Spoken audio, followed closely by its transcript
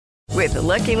With the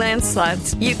Lucky Land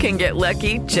Slots, you can get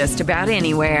lucky just about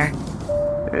anywhere.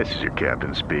 This is your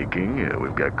captain speaking.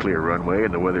 We've got clear runway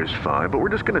and the weather's fine, but we're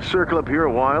just going to circle up here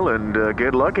a while and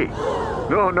get lucky.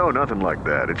 No, nothing like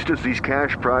that. It's just these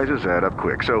cash prizes add up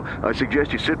quick. So I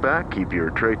suggest you sit back, keep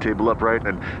your tray table upright,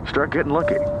 and start getting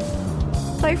lucky.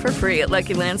 Play for free at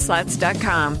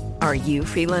LuckyLandSlots.com. Are you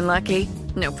feeling lucky?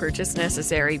 No purchase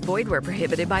necessary. Void where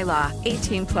prohibited by law.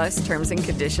 18+ terms and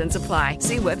conditions apply.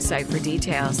 See website for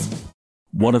details.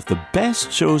 One of the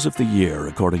best shows of the year,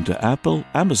 according to Apple,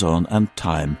 Amazon, and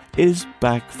Time, is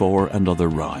back for another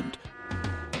round.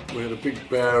 We had a big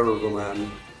bear of a man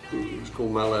who was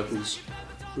called Mal Evans,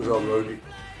 who was our roadie.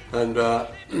 And I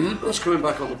was coming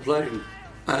back on the plane,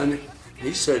 and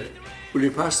he said, "Will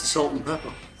you pass the salt and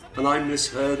pepper?" And I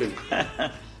misheard him.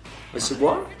 I said,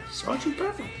 "What? Sergeant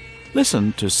Pepper?"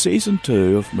 Listen to Season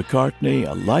 2 of McCartney,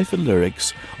 A Life in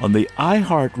Lyrics on the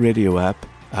iHeartRadio app,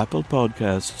 Apple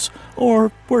Podcasts, or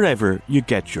wherever you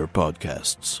get your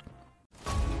podcasts.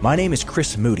 My name is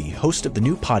Chris Moody, host of the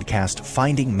new podcast,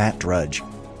 Finding Matt Drudge.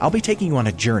 I'll be taking you on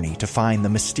a journey to find the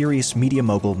mysterious media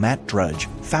mogul Matt Drudge,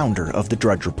 founder of The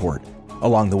Drudge Report.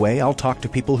 Along the way, I'll talk to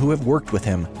people who have worked with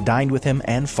him, dined with him,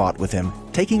 and fought with him,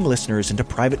 taking listeners into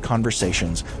private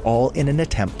conversations, all in an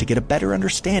attempt to get a better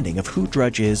understanding of who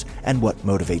Drudge is and what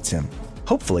motivates him.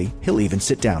 Hopefully, he'll even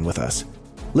sit down with us.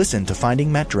 Listen to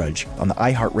Finding Matt Drudge on the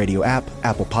iHeartRadio app,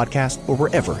 Apple Podcast, or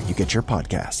wherever you get your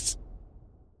podcasts.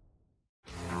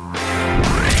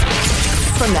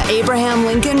 From the Abraham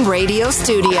Lincoln Radio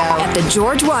Studio at the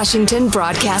George Washington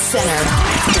Broadcast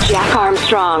Center, Jack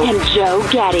Armstrong and Joe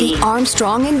Getty. The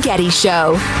Armstrong and Getty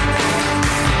Show.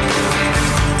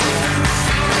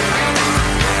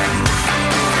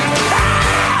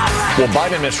 Well,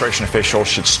 Biden administration officials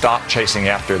should stop chasing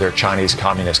after their Chinese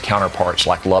communist counterparts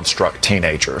like love-struck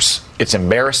teenagers. It's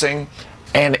embarrassing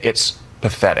and it's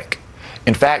pathetic.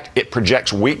 In fact, it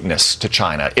projects weakness to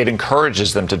China. It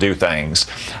encourages them to do things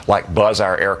like buzz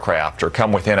our aircraft or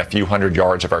come within a few hundred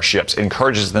yards of our ships. It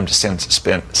encourages them to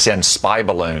send spy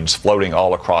balloons floating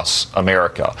all across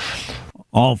America.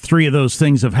 All three of those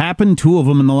things have happened, two of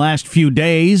them in the last few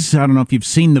days. I don't know if you've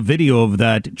seen the video of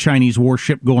that Chinese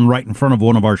warship going right in front of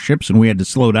one of our ships, and we had to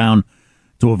slow down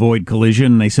to avoid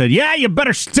collision. They said, "Yeah, you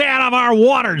better stay out of our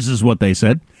waters," is what they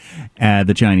said.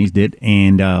 The Chinese did.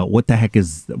 And what the heck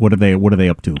what are they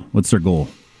up to? What's their goal?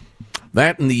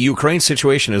 That and the Ukraine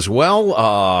situation as well.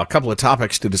 A couple of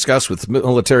topics to discuss with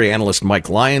military analyst Mike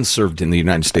Lyons, served in the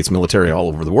United States military all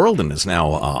over the world and is now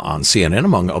on CNN,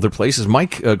 among other places.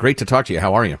 Mike, great to talk to you.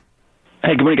 How are you?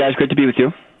 Hey, good morning, guys. Great to be with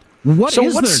you. What's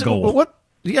their goal?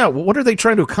 What are they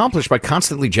trying to accomplish by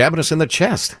constantly jabbing us in the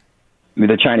chest?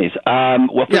 The Chinese.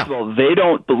 Well, first of all, they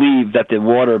don't believe that the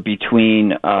water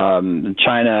between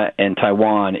China and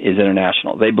Taiwan is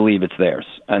international. They believe it's theirs.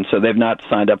 And so they've not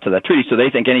signed up to that treaty. So they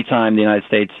think anytime the United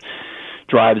States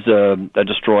drives a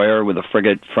destroyer with a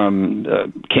frigate from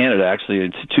Canada, actually,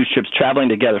 it's two ships traveling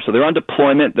together. So they're on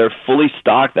deployment. They're fully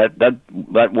stocked.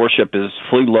 That warship is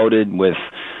fully loaded with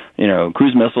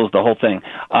cruise missiles, the whole thing.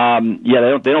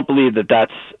 They don't believe that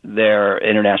that's their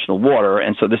international water,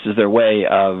 and so this is their way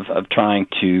of trying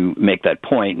to make that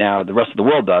point. Now, the rest of the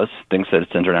world thinks that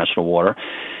it's international water.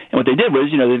 And what they did was,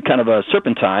 they did kind of a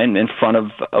serpentine in front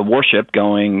of a warship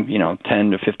going,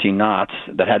 10 to 15 knots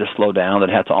that had to slow down, that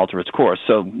had to alter its course.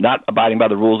 So not abiding by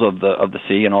the rules of the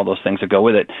sea and all those things that go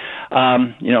with it.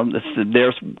 It's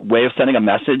their way of sending a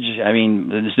message. I mean,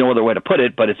 there's no other way to put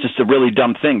it, but it's just a really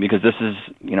dumb thing because this is,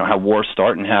 how wars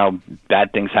start and how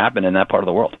bad things happen in that part of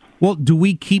the world. Well,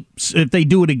 if they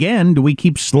do it again, do we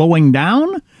keep slowing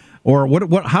down? Or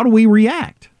how do we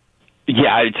react?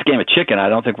 Yeah, it's a game of chicken. I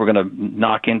don't think we're going to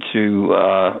knock into.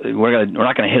 We're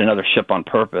not going to hit another ship on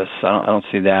purpose. I don't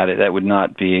see that. That would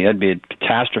not be. That'd be a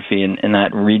catastrophe in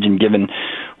that region, given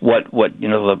what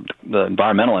the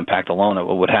environmental impact alone of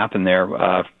what would happen there.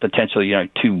 Potentially,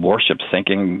 two warships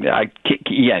sinking. I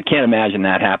can't imagine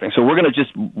that happening. So we're going to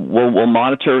we'll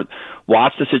monitor,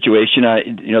 watch the situation.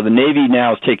 The Navy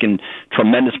now has taken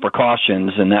tremendous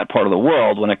precautions in that part of the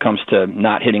world when it comes to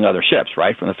not hitting other ships.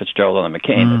 Right, from the Fitzgerald and the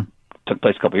McCain. Mm-hmm. Took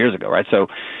place a couple of years ago, right? So,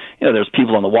 there's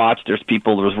people on the watch, there's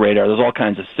radar, there's all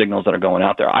kinds of signals that are going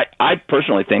out there. I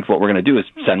personally think what we're going to do is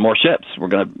send more ships. We're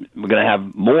going to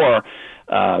have more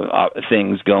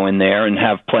things go in there and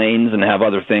have planes and have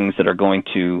other things that are going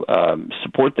to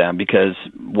support them, because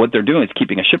what they're doing is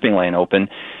keeping a shipping lane open,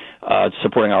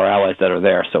 supporting our allies that are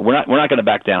there. So we're not going to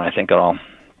back down, I think, at all.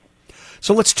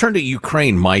 So let's turn to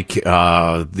Ukraine, Mike.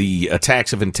 The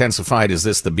attacks have intensified. Is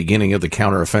this the beginning of the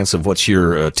counteroffensive? What's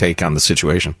your take on the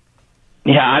situation?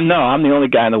 Yeah, I'm the only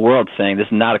guy in the world saying this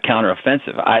is not a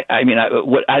counteroffensive. I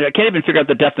can't even figure out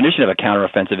the definition of a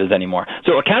counteroffensive is anymore.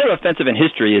 So a counteroffensive in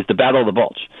history is the Battle of the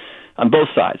Bulge. On both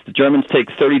sides, the Germans take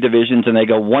 30 divisions and they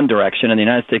go one direction, and the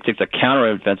United States takes a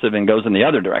counteroffensive and goes in the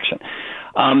other direction.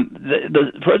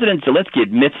 The President Zelensky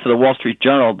admits to the Wall Street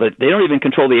Journal that they don't even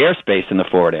control the airspace in the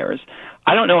forward areas.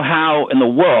 I don't know how in the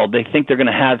world they think they're going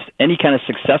to have any kind of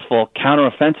successful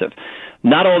counteroffensive.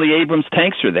 Not all the Abrams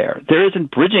tanks are there. There isn't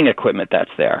bridging equipment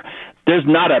that's there. There's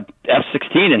not a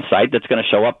F-16 in sight that's going to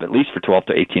show up at least for 12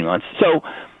 to 18 months. So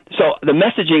the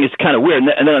messaging is kind of weird.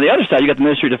 And then on the other side, you got the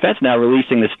Ministry of Defense now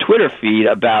releasing this Twitter feed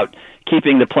about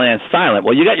keeping the plan silent.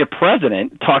 Well, you got your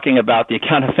president talking about the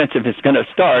counteroffensive is going to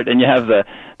start, and you have the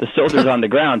soldiers on the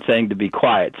ground saying to be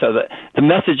quiet. So the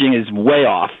messaging is way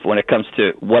off when it comes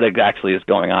to what actually is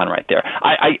going on right there.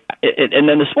 And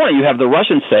then this morning, you have the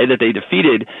Russians say that they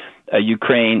defeated a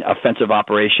Ukraine offensive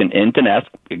operation in Donetsk,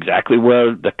 exactly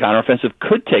where the counteroffensive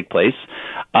could take place,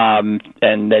 and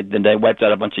then they wiped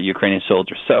out a bunch of Ukrainian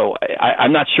soldiers. So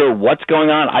I'm not sure what's going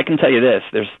on. I can tell you this: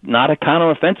 there's not a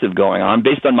counteroffensive going on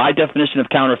based on my definition of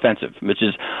counteroffensive, which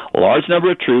is a large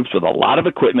number of troops with a lot of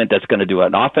equipment that's going to do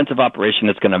an offensive operation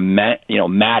that's going to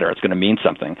matter. It's going to mean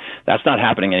something. That's not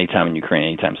happening anytime in Ukraine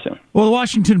anytime soon. Well, the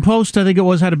Washington Post, I think it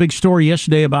was, had a big story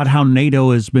yesterday about how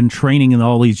NATO has been training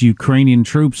all these Ukrainian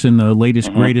troops in the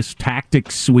latest, greatest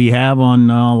tactics we have on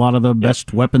a lot of the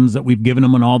best weapons that we've given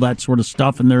them and all that sort of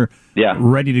stuff, and they're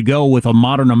ready to go with a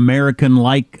modern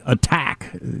American-like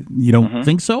attack. You don't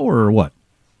think so, or what?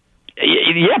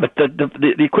 Yeah, but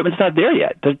the equipment's not there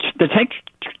yet. The tank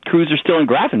crews are still in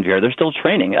Grafenwehr. They're still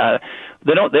training.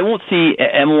 They won't see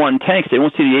M1 tanks. They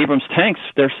won't see the Abrams tanks.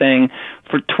 They're saying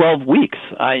for 12 weeks.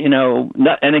 And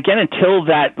again, until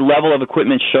that level of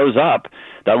equipment shows up,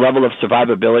 that level of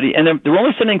survivability, and they're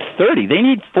only sending 30. They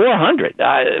need 400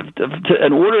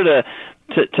 in order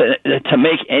to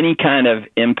make any kind of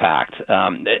impact,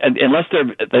 unless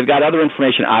they've got other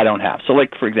information I don't have. So,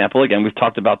 like for example, again, we've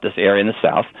talked about this area in the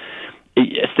south,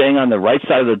 staying on the right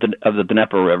side of the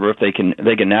Dnieper River. If they can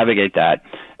navigate that,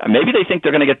 maybe they think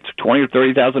they're going to get 20 or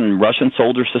 30,000 Russian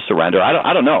soldiers to surrender.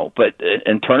 I don't know,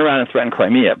 and turn around and threaten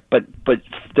Crimea. But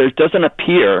there doesn't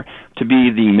appear to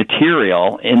be the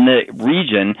material in the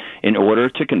region in order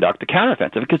to conduct a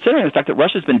counteroffensive, considering the fact that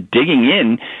Russia's been digging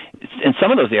in some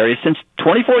of those areas since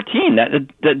 2014.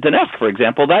 Donetsk, for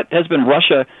example, that has been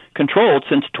Russia-controlled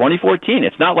since 2014.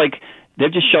 It's not like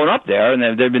they've just shown up there,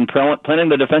 and they've been planning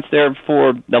the defense there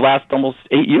for the last almost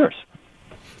 8 years.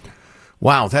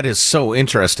 Wow, that is so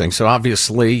interesting. So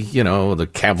obviously, the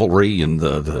cavalry and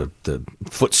the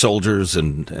foot soldiers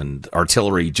and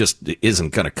artillery just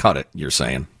isn't going to cut it, you're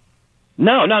saying?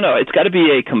 No. It's got to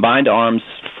be a combined arms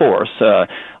force.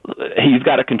 You've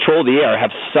got to control the air,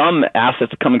 have some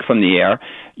assets coming from the air.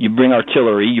 You bring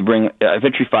artillery, you bring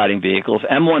infantry fighting vehicles,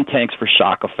 M1 tanks for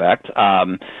shock effect,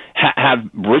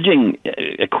 have bridging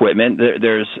equipment.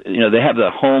 There's, they have the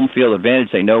home field advantage.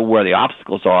 They know where the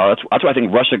obstacles are. That's why I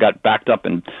think Russia got backed up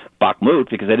in Bakhmut,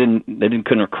 because they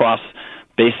couldn't cross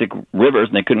basic rivers,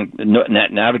 and they couldn't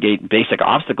navigate basic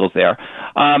obstacles there.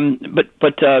 But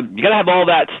you got to have all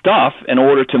that stuff in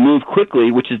order to move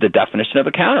quickly, which is the definition of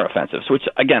a counteroffensive. So, which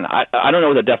again, I don't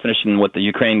know the definition what the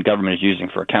Ukraine government is using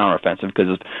for a counteroffensive,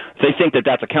 because if they think that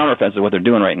that's a counteroffensive, what they're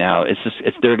doing right now,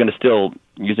 they're going to still,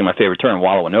 using my favorite term,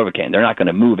 wallow in Novocaine. They're not going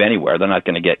to move anywhere. They're not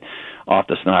going to get off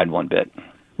the snide one bit.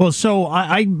 Well, so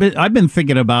I've been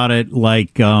thinking about it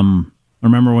like. I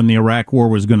remember when the Iraq War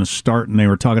was going to start and they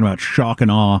were talking about shock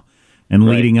and awe, and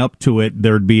leading up to it,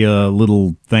 there'd be a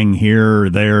little thing here or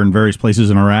there in various places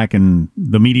in Iraq, and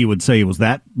the media would say, was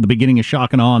that the beginning of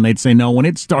shock and awe? And they'd say, no, when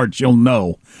it starts, you'll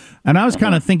know. And I was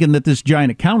kind of thinking that this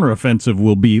giant counteroffensive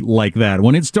will be like that.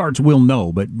 When it starts, we'll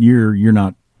know, but you're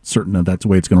not certain that that's the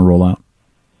way it's going to roll out.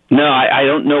 No, I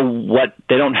don't know what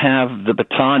they don't have the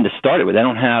baton to start it with. They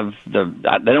don't have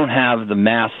the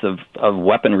mass of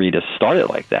weaponry to start it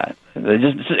like that.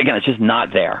 It's just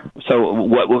not there. So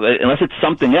unless it's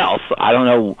something else, I don't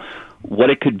know what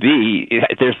it could be.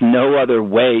 There's no other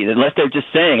way, unless they're just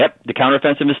saying, yep, the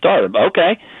counteroffensive is started.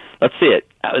 Okay, let's see it.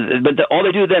 But all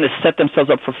they do then is set themselves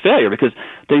up for failure, because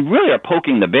they really are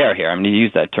poking the bear here. I mean, you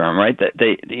use that term, right?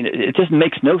 It just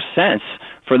makes no sense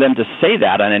for them to say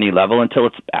that on any level until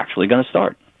it's actually going to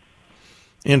start.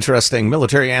 Interesting.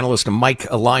 Military analyst Mike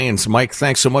Lyons. Mike,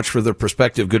 thanks so much for the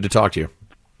perspective. Good to talk to you.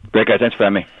 Great, guys. Thanks for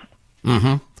having me.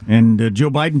 Mm-hmm. And Joe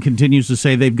Biden continues to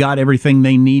say they've got everything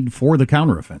they need for the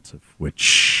counteroffensive,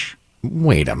 which...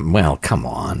 Well, come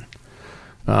on.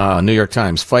 New York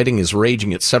Times, fighting is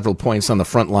raging at several points on the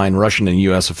front line. Russian and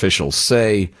U.S. officials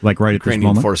say right at Ukrainian this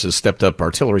moment? forces stepped up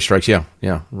artillery strikes. Yeah,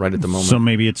 right at the moment. So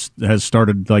maybe it has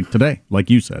started like today, like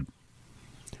you said.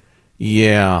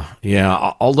 Yeah.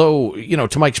 Although,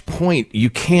 to Mike's point, you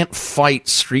can't fight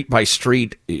street by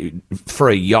street for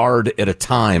a yard at a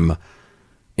time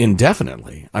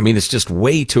indefinitely. I mean, it's just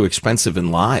way too expensive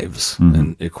in lives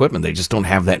and equipment. They just don't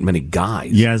have that many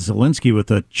guys. Yeah, Zelensky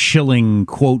with a chilling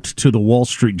quote to the Wall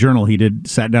Street Journal. He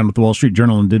sat down with the Wall Street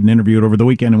Journal and did an interview over the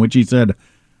weekend in which he said,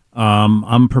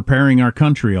 I'm preparing our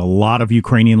country. A lot of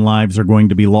Ukrainian lives are going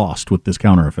to be lost with this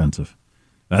counteroffensive.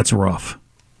 That's rough.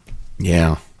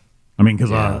 Yeah. I mean,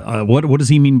 because what does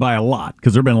he mean by a lot?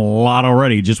 Because there have been a lot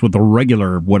already just with the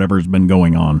regular whatever's been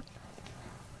going on.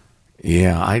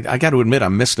 Yeah, I got to admit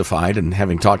I'm mystified, and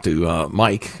having talked to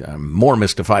Mike, I'm more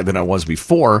mystified than I was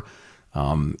before.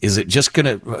 Is it just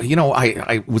going to,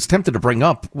 I was tempted to bring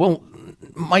up, well,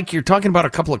 Mike, you're talking about a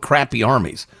couple of crappy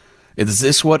armies. Is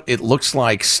this what it looks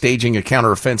like staging a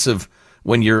counteroffensive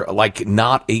when you're like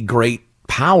not a great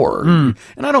power? And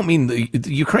I don't mean the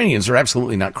Ukrainians are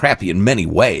absolutely not crappy in many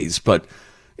ways, but,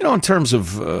 in terms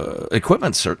of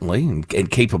equipment, certainly,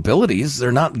 and capabilities,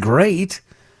 they're not great.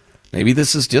 Maybe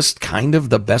this is just kind of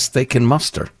the best they can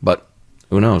muster, but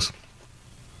who knows?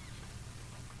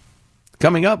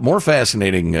 Coming up, more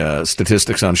fascinating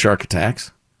statistics on shark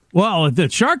attacks. Well, the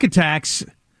shark attacks,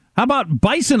 how about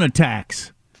bison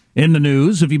attacks in the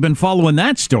news? Have you been following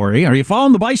that story? Are you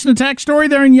following the bison attack story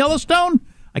there in Yellowstone?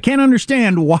 I can't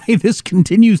understand why this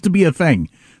continues to be a thing.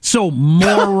 So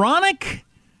moronic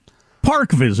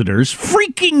park visitors,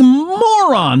 freaking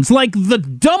morons, like the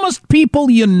dumbest people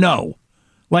you know.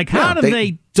 Like, how do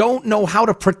they don't know how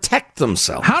to protect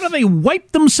themselves? How do they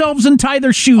wipe themselves and tie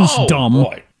their shoes, dumb?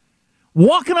 Boy.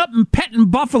 Walking up and petting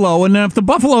buffalo, and then if the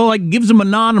buffalo gives them a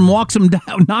nod and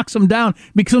knocks them down,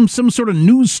 becomes some sort of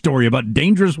news story about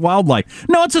dangerous wildlife.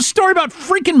 No, it's a story about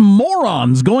freaking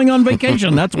morons going on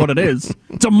vacation. That's what it is.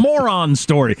 It's a moron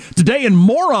story. Today in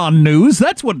moron news,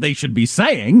 that's what they should be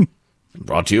saying.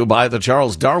 Brought to you by the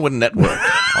Charles Darwin Network.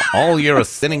 All your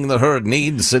thinning the herd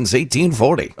needs since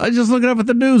 1840. I was just looking up at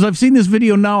the news. I've seen this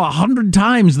video now 100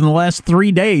 times in the last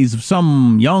 3 days of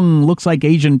some young, looks like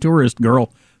Asian tourist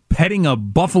girl petting a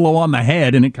buffalo on the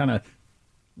head, and it kind of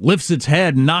lifts its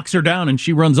head and knocks her down, and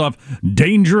she runs off.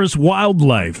 Dangerous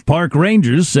wildlife. Park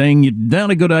rangers saying you're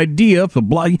not a good idea for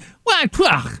Who's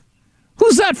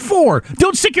that for?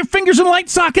 Don't stick your fingers in light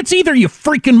sockets either, you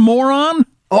freaking moron.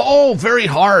 Oh, very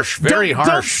harsh, very harsh.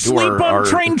 Don't sleep on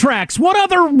train tracks. What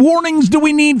other warnings do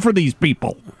we need for these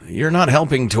people? You're not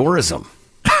helping tourism.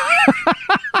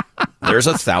 There's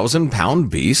a 1,000-pound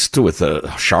beast with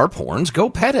sharp horns. Go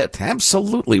pet it.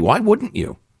 Absolutely. Why wouldn't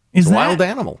you? It's a wild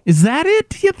animal. Is that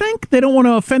it, you think? They don't want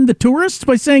to offend the tourists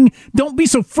by saying, don't be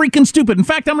so freaking stupid. In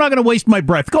fact, I'm not going to waste my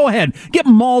breath. Go ahead. Get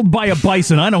mauled by a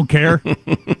bison. I don't care.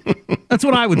 That's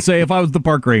what I would say if I was the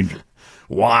park ranger.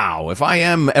 Wow. If I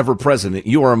am ever president,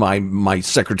 you are my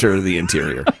Secretary of the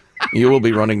Interior. You will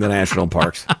be running the national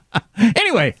parks.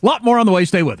 Anyway, a lot more on the way.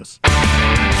 Stay with us.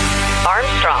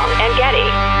 Armstrong and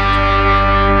Getty.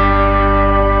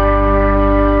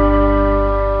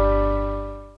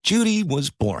 Judy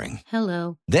was boring.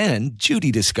 Hello. Then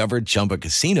Judy discovered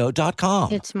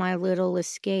ChumbaCasino.com. It's my little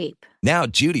escape. Now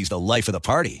Judy's the life of the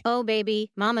party. Oh,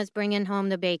 baby, mama's bringing home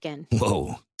the bacon.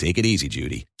 Whoa, take it easy,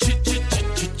 Judy.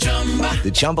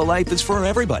 The Chumba life is for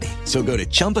everybody. So go to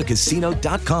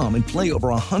ChumbaCasino.com and play over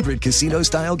 100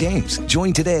 casino-style games.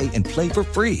 Join today and play for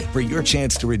free for your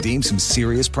chance to redeem some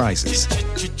serious prizes.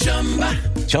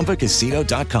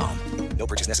 ChumbaCasino.com. No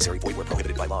purchase necessary. Void where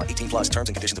prohibited by law. 18 plus terms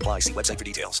and conditions apply. See website for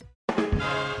details.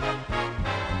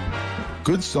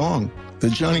 Good song.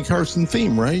 The Johnny Carson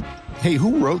theme, right? Hey,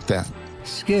 who wrote that?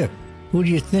 Skip. Who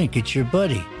do you think? It's your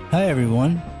buddy. Hi,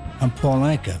 everyone. I'm Paul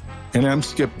Anka. And I'm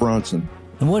Skip Bronson.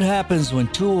 And what happens when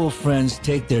two old friends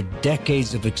take their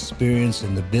decades of experience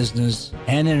in the business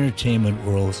and entertainment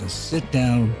worlds and sit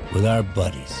down with our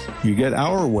buddies? You get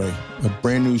Our Way, a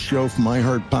brand new show from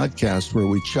iHeart Podcast where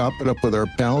we chop it up with our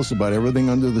pals about everything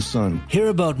under the sun. Hear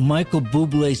about Michael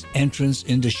Bublé's entrance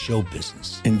into show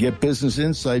business. And get business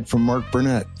insight from Mark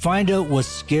Burnett. Find out what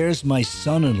scares my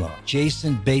son-in-law,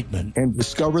 Jason Bateman. And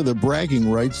discover the bragging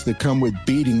rights that come with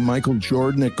beating Michael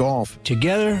Jordan at golf.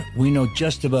 Together, we know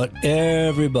just about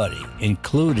everybody,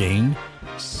 including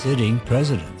sitting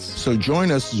presidents. So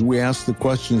join us as we ask the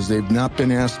questions they've not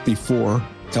been asked before,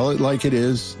 tell it like it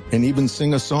is, and even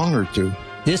sing a song or two.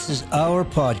 This is our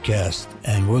podcast,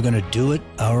 and we're going to do it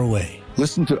our way.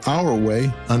 Listen to Our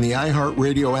Way on the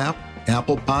iHeartRadio app,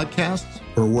 Apple Podcasts,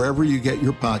 or wherever you get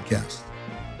your podcasts.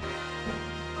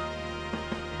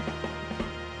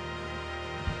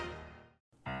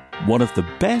 One of the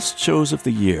best shows of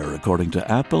the year, according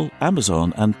to Apple,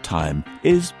 Amazon, and Time,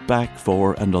 is back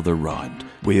for another round.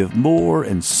 We have more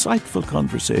insightful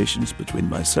conversations between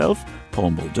myself,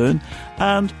 Paul Muldoon,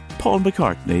 and Paul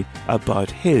McCartney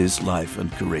about his life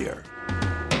and career.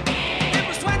 It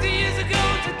was 20 years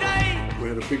ago today. We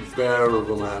had a big bear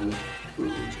of a man who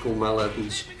was called Mal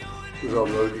Evans, who was our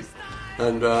roadie.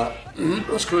 And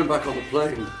I was coming back on the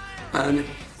plane, and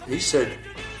he said,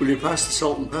 "Will you pass the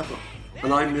salt and pepper?"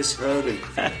 And I misheard him.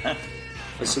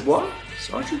 I said, "What?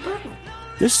 Sergeant Pepper?"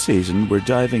 This season, we're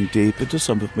diving deep into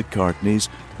some of McCartney's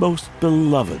most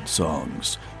beloved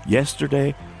songs.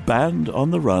 Yesterday, Band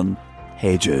on the Run,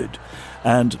 Hey Jude,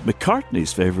 and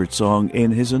McCartney's favourite song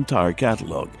in his entire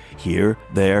catalogue, Here,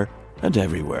 There and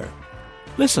Everywhere.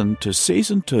 Listen to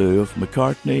Season 2 of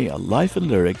McCartney, A Life in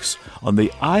Lyrics on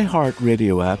the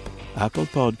iHeartRadio app, Apple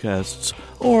Podcasts,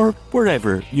 or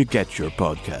wherever you get your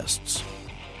podcasts.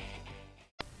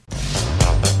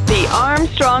 The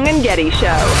Armstrong and Getty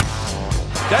Show.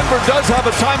 Denver does have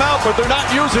a timeout, but they're not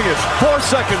using it. 4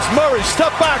 seconds. Murray,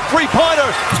 step back,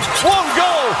 three-pointer. Won't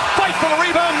go. Fight for the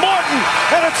rebound, Martin,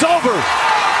 and it's over.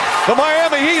 The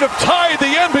Miami Heat have tied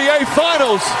the NBA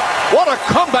Finals. What a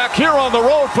comeback here on the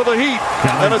road for the Heat,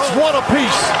 and it's one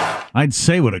apiece. I'd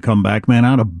say what a comeback, man.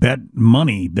 I'd have bet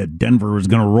money that Denver was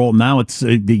going to roll. Now it's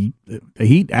the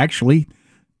Heat actually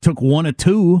took 1 of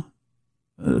 2.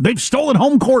 They've stolen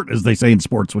home court, as they say in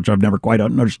sports, which I've never quite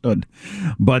understood.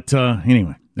 But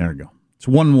anyway, there we go. It's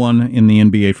 1-1 in the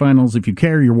NBA Finals. If you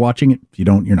care, you're watching it. If you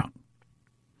don't, you're not.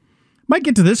 Might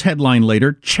get to this headline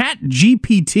later.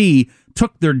 ChatGPT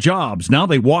took their jobs. Now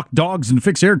they walk dogs and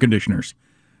fix air conditioners.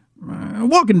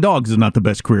 Walking dogs is not the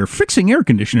best career. Fixing air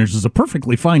conditioners is a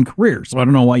perfectly fine career. So I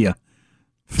don't know why you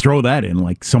throw that in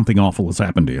like something awful has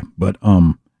happened to you. But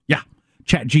yeah,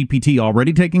 ChatGPT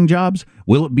already taking jobs.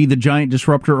 Will it be the giant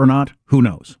disruptor or not? Who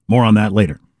knows? More on that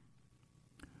later.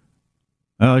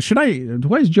 Why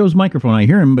is Joe's microphone? I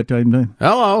hear him, but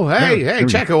hello, hey,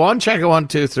 check it 1,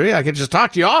 2, 3. I could just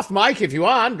talk to you off mic if you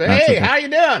want. Hey, okay. How you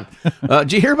doing?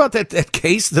 Did you hear about that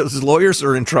case? Those lawyers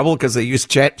are in trouble because they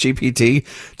used ChatGPT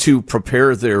to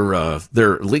prepare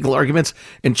their legal arguments,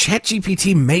 and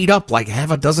ChatGPT made up like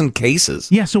half a dozen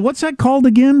cases. Yeah. So what's that called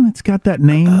again? It's got that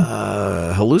name.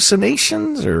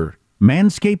 Hallucinations or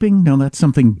manscaping? No, that's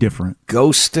something different.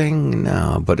 Ghosting?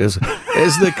 No, but as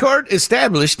the court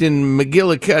established in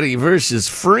McGillicuddy versus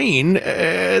Freen,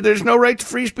 there's no right to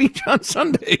free speech on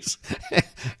Sundays.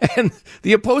 And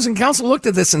the opposing counsel looked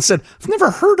at this and said, I've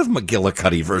never heard of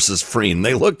McGillicuddy versus Freen.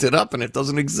 They looked it up and it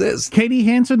doesn't exist. Katie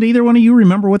Hansen, do either one of you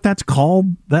remember what that's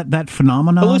called? That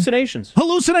phenomenon? Hallucinations.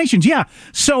 Hallucinations, yeah.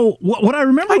 So what I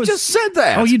remember was... I just said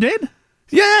that. Oh, you did?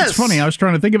 Yes. It's funny. I was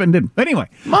trying to think of it and didn't. Anyway.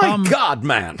 My God,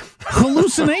 man.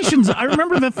 Hallucinations. I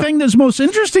remember the thing that's most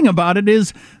interesting about it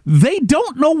is they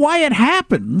don't know why it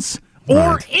happens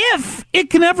or if it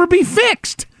can ever be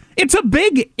fixed. It's a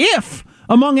big if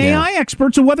among AI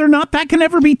experts of whether or not that can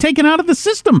ever be taken out of the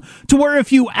system, to where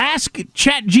if you ask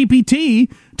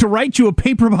ChatGPT to write you a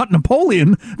paper about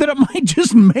Napoleon, that it might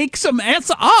just make some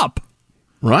S up.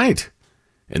 Right.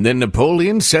 And then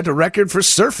Napoleon set a record for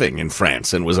surfing in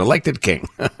France and was elected king.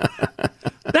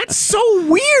 That's so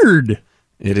weird.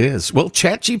 It is. Well,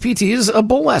 ChatGPT is a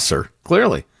bullesser,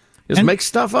 clearly. Just makes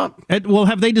stuff up. Well,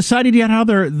 have they decided yet how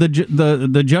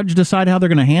the judge decide how they're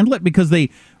going to handle it? Because they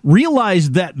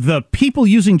realized that the people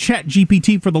using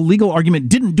ChatGPT for the legal argument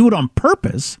didn't do it on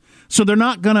purpose, so they're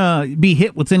not going to be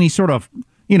hit with any sort of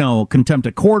contempt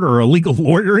of court or illegal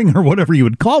lawyering or whatever you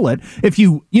would call it. If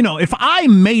if I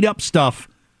made up stuff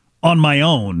on my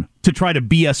own to try to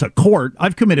BS a court,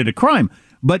 I've committed a crime.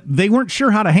 But they weren't sure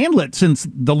how to handle it since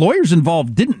the lawyers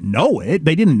involved didn't know it.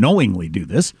 They didn't knowingly do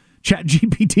this.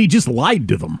 ChatGPT just lied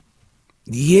to them.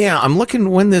 Yeah, I'm looking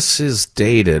when this is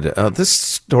dated. This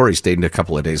story's dated a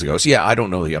couple of days ago. So yeah, I don't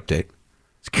know the update.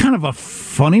 It's kind of a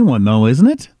funny one, though, isn't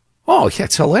it? Oh, yeah,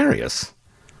 it's hilarious.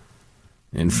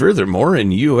 And furthermore,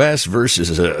 in U.S.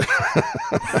 versus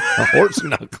horse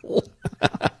knuckle,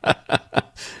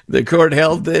 the court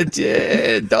held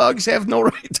that dogs have no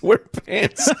right to wear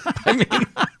pants. I mean,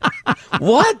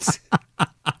 what?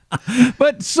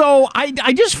 But so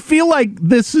I just feel like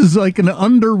this is like an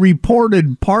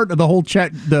underreported part of the whole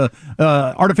the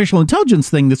artificial intelligence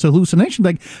thing, this hallucination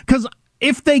thing. Because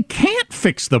if they can't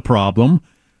fix the problem,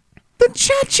 then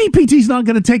ChatGPT's not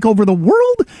going to take over the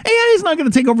world. AI is not going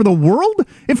to take over the world.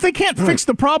 If they can't fix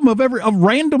the problem of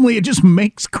randomly, it just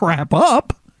makes crap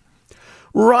up.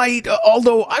 Right.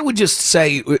 Although I would just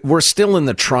say we're still in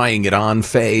the trying it on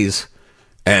phase.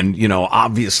 And,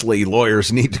 obviously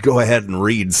lawyers need to go ahead and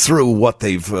read through what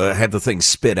they've had the thing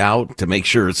spit out to make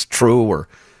sure it's true or,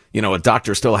 a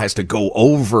doctor still has to go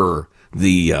over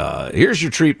the, here's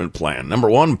your treatment plan. Number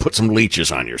 1, put some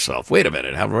leeches on yourself. Wait a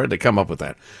minute, how did they come up with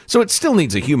that? So it still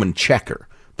needs a human checker,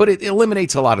 but it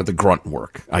eliminates a lot of the grunt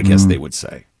work, I guess they would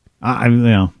say.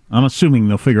 I'm assuming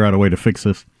they'll figure out a way to fix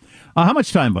this. How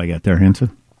much time do I get there,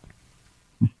 Henson?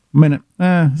 A minute.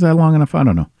 Is that long enough? I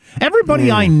don't know.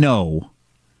 Everybody I know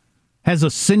has a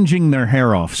singeing their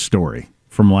hair off story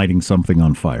from lighting something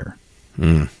on fire.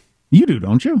 You do,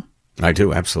 don't you? I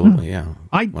do, absolutely, yeah.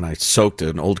 When I soaked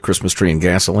an old Christmas tree in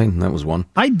gasoline, that was one.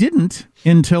 I didn't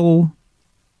until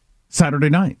Saturday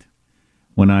night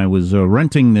when I was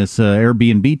renting this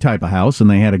Airbnb type of house, and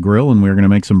they had a grill, and we were going to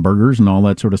make some burgers and all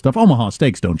that sort of stuff. Omaha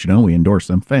Steaks, don't you know? We endorse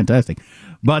them. Fantastic.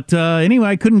 But anyway,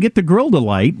 I couldn't get the grill to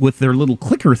light with their little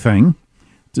clicker thing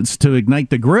to ignite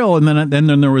the grill, and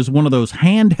then there was one of those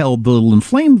handheld little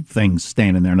inflame things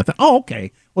standing there, and I thought, oh,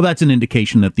 okay, well, that's an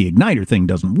indication that the igniter thing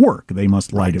doesn't work. They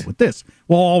must light it with this.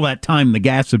 Well, all that time the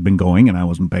gas had been going, and I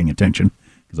wasn't paying attention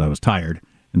because I was tired,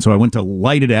 and so I went to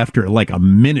light it after like a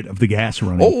minute of the gas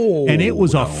running, and it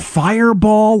was a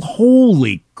fireball.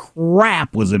 Holy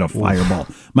crap, was it a fireball?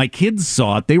 My kids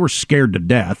saw it. They were scared to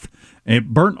death. It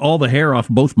burnt all the hair off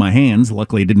both my hands.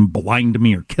 Luckily, it didn't blind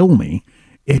me or kill me.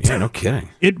 No kidding.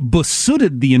 It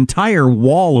besooted the entire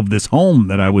wall of this home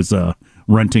that I was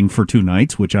renting for 2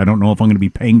 nights, which I don't know if I'm going to be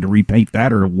paying to repaint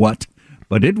that or what.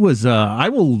 But it was, I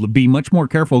will be much more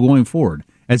careful going forward,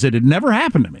 as it had never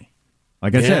happened to me.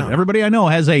 Like I said, everybody I know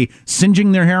has a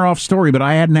singeing their hair off story, but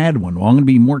I hadn't had one. Well, I'm going to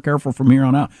be more careful from here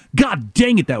on out. God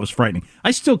dang it, that was frightening.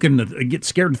 I still can get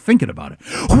scared thinking about it.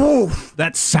 Whoa,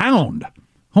 that sound.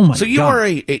 Oh, my God. So you are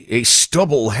a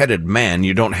stubble-headed man.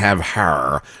 You don't have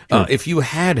hair. If you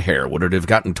had hair, would it have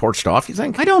gotten torched off, you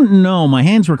think? I don't know. My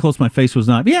hands were close. My face was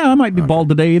not. Yeah, I might be bald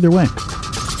today either way.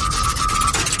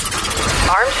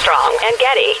 Armstrong and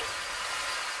Getty.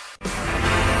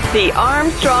 The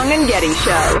Armstrong and Getty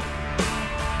Show.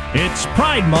 It's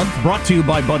Pride Month, brought to you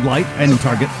by Bud Light and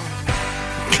Target.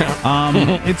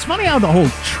 It's funny how the whole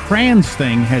trans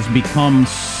thing has become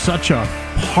such a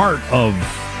part of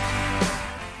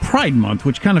Pride Month,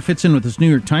 which kind of fits in with this New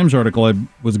York Times article I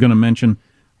was going to mention.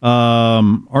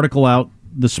 Article out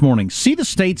this morning. See the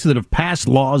states that have passed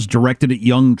laws directed at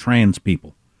young trans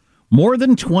people. More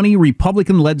than 20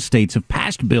 Republican-led states have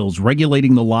passed bills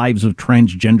regulating the lives of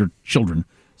transgender children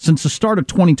since the start of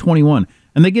 2021.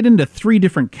 And they get into 3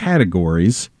 different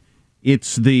categories.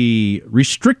 It's the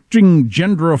restricting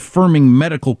gender-affirming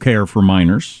medical care for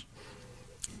minors.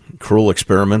 Cruel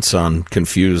experiments on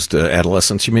confused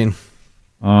adolescents, you mean?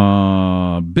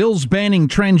 Bills banning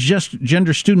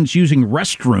transgender students using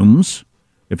restrooms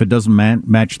if it doesn't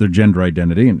match their gender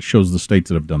identity, and it shows the states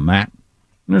that have done that.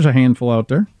 And there's a handful out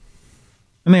there,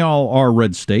 and they all are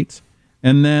red states.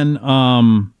 And then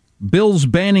bills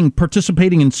banning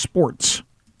participating in sports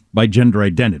by gender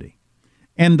identity.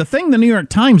 And the thing the New York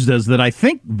Times does that I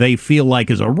think they feel like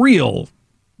is a real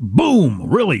boom,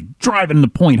 really driving the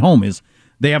point home, is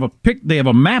they have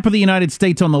a map of the United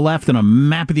States on the left and a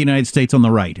map of the United States on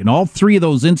the right. And all 3 of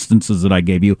those instances that I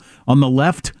gave you, on the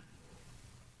left,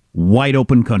 wide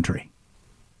open country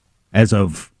as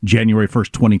of January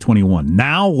 1st, 2021.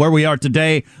 Now, where we are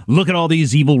today, look at all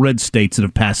these evil red states that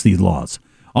have passed these laws.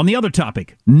 On the other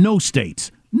topic, no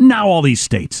states. Now all these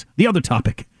states. The other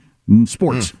topic,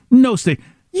 sports, no state.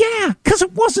 Yeah, because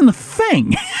it wasn't a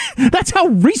thing. That's how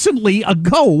recently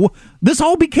ago this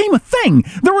all became a thing.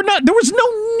 There was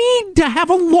no need to have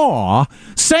a law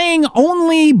saying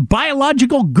only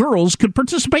biological girls could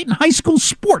participate in high school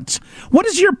sports. What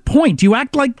is your point? You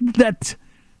act like that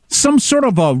some sort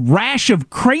of a rash of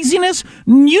craziness?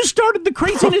 You started the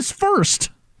craziness first.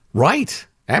 Right.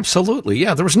 Absolutely,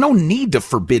 yeah. There was no need to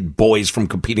forbid boys from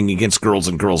competing against girls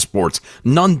in girls' sports.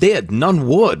 None did. None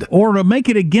would. Or to make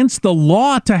it against the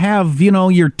law to have,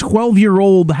 your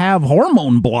 12-year-old have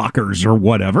hormone blockers or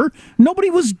whatever. Nobody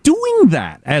was doing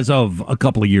that as of a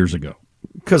couple of years ago.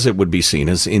 Because it would be seen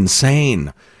as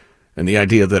insane. And the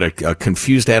idea that a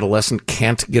confused adolescent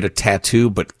can't get a tattoo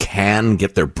but can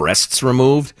get their breasts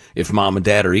removed if mom and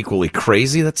dad are equally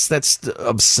crazy, that's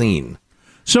obscene.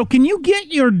 So can you get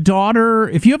your daughter,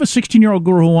 if you have a 16-year-old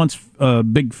girl who wants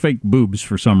big fake boobs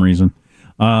for some reason,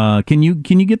 can you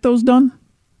get those done?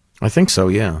 I think so,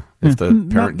 yeah, if the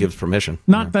parent gives permission.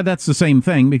 Not that that's the same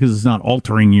thing, because it's not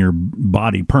altering your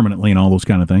body permanently and all those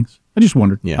kind of things. I just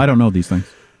wondered. Yeah. I don't know these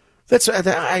things.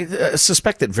 I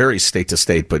suspect it varies state to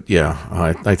state, but yeah,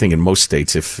 I think in most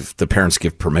states, if the parents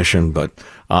give permission. But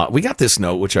we got this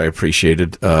note, which I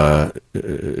appreciated.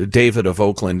 David of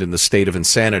Oakland in the state of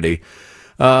insanity.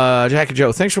 Jack and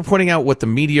Joe, thanks for pointing out what the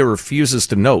media refuses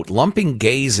to note. Lumping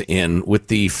gays in with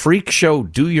the freak show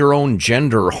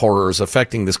do-your-own-gender horrors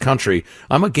affecting this country.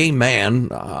 I'm a gay man,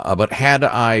 but had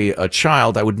I a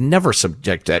child, I would never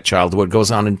subject that child to what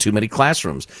goes on in too many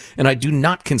classrooms. And I do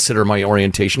not consider my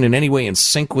orientation in any way in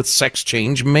sync with sex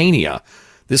change mania.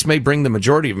 This may bring the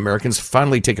majority of Americans to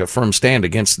finally take a firm stand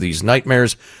against these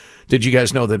nightmares. Did you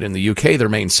guys know that in the UK, their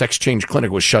main sex change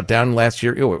clinic was shut down last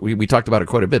year? We talked about it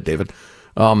quite a bit, David.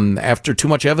 After too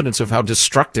much evidence of how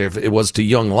destructive it was to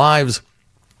young lives.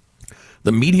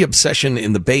 The media obsession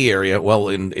in the Bay Area, well,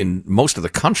 in most of the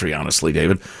country, honestly,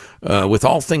 David, with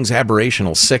all things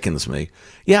aberrational sickens me.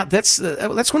 Yeah, that's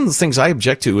one of the things I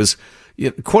object to is,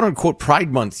 quote unquote,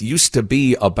 Pride Month used to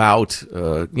be about,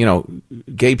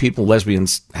 gay people,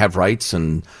 lesbians have rights,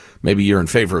 and maybe you're in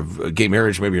favor of gay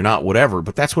marriage, maybe you're not, whatever,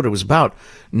 but that's what it was about.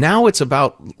 Now it's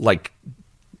about like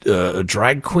a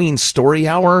drag queen story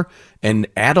hour and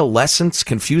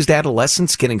confused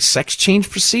adolescents getting sex change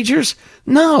procedures.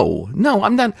 No,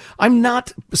 I'm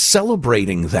not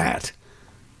celebrating that.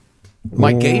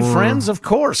 My gay friends, of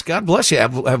course, God bless you,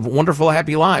 have wonderful,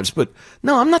 happy lives. But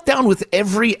no, I'm not down with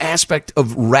every aspect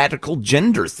of radical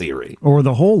gender theory. Or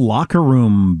the whole locker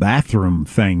room, bathroom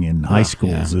thing in high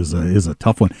schools is a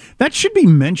tough one. That should be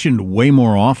mentioned way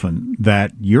more often,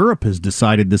 that Europe has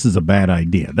decided this is a bad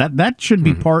idea. That should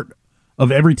be part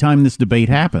of every time this debate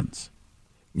happens.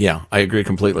 Yeah, I agree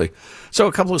completely. So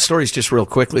a couple of stories just real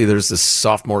quickly. There's this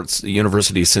sophomore at the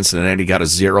University of Cincinnati got a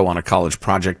 0 on a college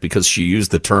project because she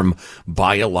used the term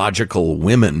biological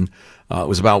women. It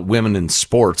was about women in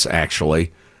sports,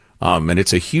 actually. And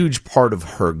it's a huge part of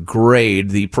her grade.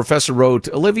 The professor wrote,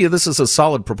 Olivia, this is a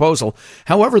solid proposal.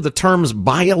 However, the terms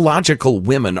biological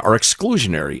women are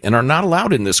exclusionary and are not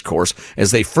allowed in this course as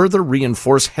they further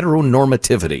reinforce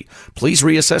heteronormativity. Please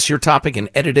reassess your topic and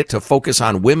edit it to focus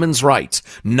on women's rights,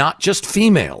 not just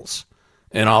females.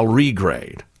 And I'll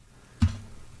regrade.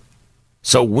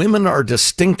 So women are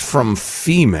distinct from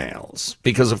females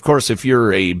because, of course, if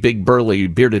you're a big, burly,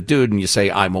 bearded dude and you say,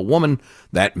 I'm a woman,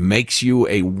 that makes you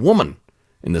a woman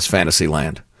in this fantasy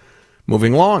land.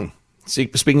 Moving along.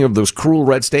 Speaking of those cruel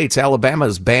red states, Alabama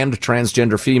has banned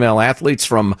transgender female athletes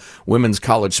from women's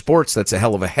college sports. That's a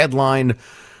hell of a headline.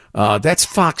 That's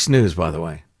Fox News, by the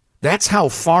way. That's how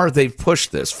far they've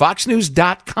pushed this.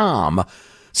 FoxNews.com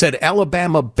said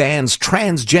Alabama bans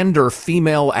transgender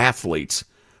female athletes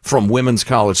from women's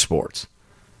college sports.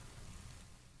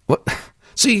 What?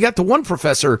 So you got the one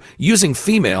professor using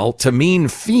female to mean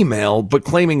female, but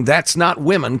claiming that's not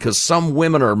women because some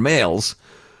women are males.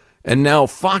 And now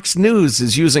Fox News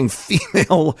is using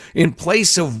female in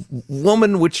place of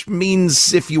woman, which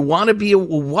means if you want to be a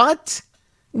what?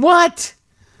 What?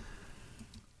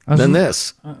 Then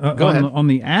this. Go ahead. On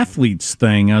the athletes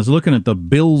thing, I was looking at the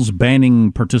bills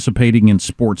banning participating in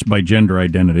sports by gender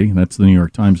identity. That's the New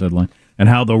York Times headline. And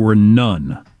how there were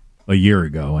none a year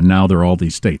ago, and now there are all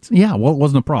these states. Yeah, well, it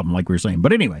wasn't a problem, like we were saying.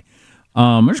 But anyway,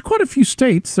 there's quite a few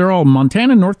states. They're all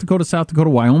Montana, North Dakota, South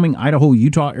Dakota, Wyoming, Idaho,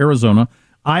 Utah, Arizona,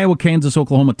 Iowa, Kansas,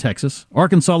 Oklahoma, Texas,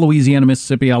 Arkansas, Louisiana,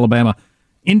 Mississippi, Alabama,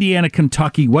 Indiana,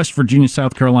 Kentucky, West Virginia,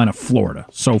 South Carolina, Florida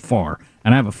so far.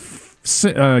 And I have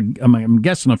I'm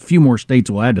guessing a few more states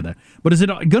will add to that. But is it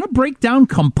going to break down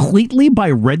completely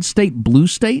by red state, blue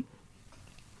state?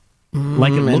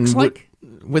 Like it looks like?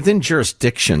 Within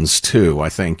jurisdictions, too, I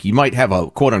think. You might have a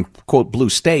quote-unquote blue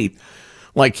state.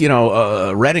 Like,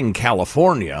 Redding,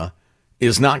 California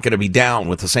is not going to be down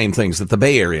with the same things that the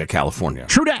Bay Area, California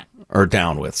True that. are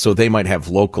down with. So they might have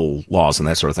local laws and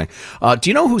that sort of thing. Do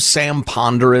you know who Sam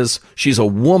Ponder is? She's a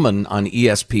woman on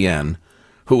ESPN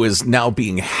who is now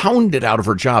being hounded out of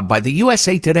her job by the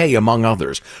USA Today, among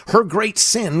others. Her great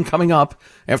sin coming up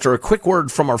after a quick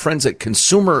word from our friends at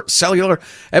Consumer Cellular.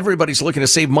 Everybody's looking to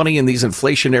save money in these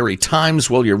inflationary times.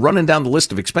 Well, you're running down the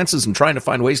list of expenses and trying to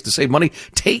find ways to save money.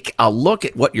 Take a look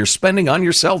at what you're spending on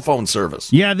your cell phone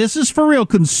service. Yeah, this is for real.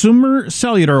 Consumer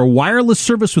Cellular, a wireless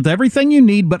service with everything you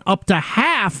need, but up to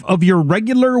half of your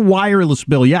regular wireless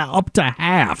bill. Yeah, up to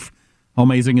half. How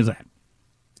amazing is that?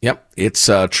 Yep, it's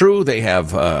true. They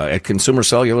have at Consumer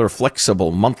Cellular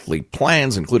flexible monthly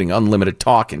plans, including unlimited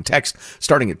talk and text,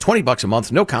 starting at $20 a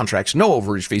month. No contracts, no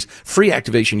overage fees, free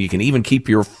activation. You can even keep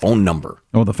your phone number.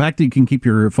 Oh, the fact that you can keep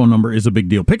your phone number is a big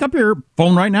deal. Pick up your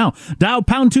phone right now. Dial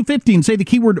pound 250 and say the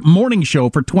keyword morning show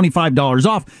for $25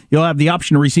 off. You'll have the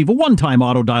option to receive a one-time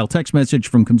auto dial text message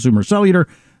from Consumer Cellular.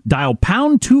 Dial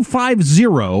pound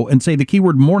 250 and say the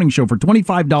keyword morning show for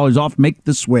 $25 off. Make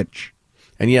the switch.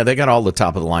 And yeah, they got all the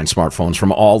top-of-the-line smartphones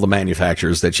from all the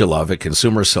manufacturers that you love at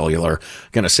Consumer Cellular.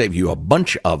 Going to save you a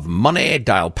bunch of money.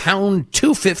 Dial pound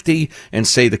 250 and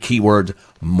say the keyword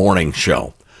morning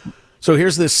show. So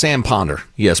here's this Sam Ponder,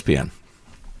 ESPN.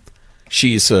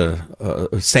 She's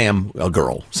Sam, a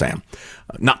girl, Sam.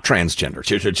 Not transgender.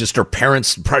 Just her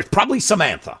parents, probably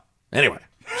Samantha. Anyway,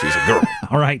 she's a girl.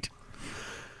 All right.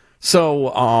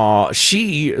 So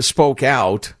she spoke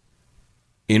out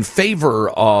in favor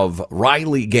of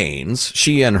Riley Gaines,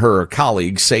 she and her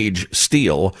colleague, Sage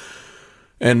Steele.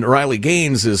 And Riley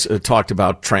Gaines has talked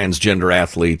about transgender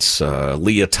athletes,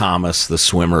 Leah Thomas, the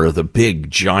swimmer, the big,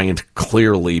 giant,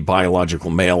 clearly biological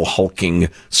male hulking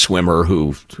swimmer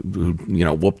who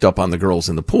whooped up on the girls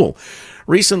in the pool.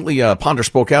 Recently, Ponder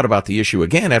spoke out about the issue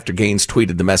again after Gaines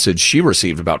tweeted the message she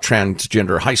received about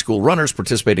transgender high school runners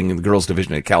participating in the girls'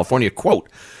 division at California. Quote,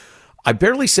 I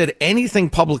barely said anything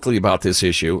publicly about this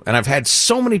issue, and I've had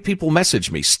so many people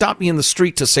message me, stop me in the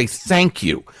street to say thank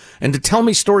you, and to tell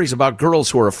me stories about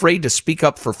girls who are afraid to speak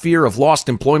up for fear of lost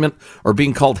employment or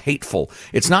being called hateful.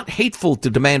 It's not hateful to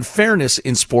demand fairness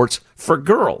in sports for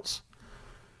girls.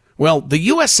 Well, the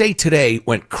USA Today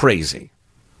went crazy.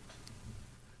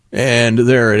 And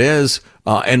there it is,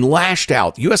 and lashed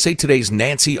out. USA Today's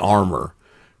Nancy Armour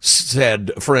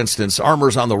said, for instance,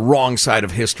 Armour's on the wrong side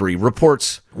of history.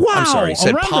 Reports, wow, I'm sorry,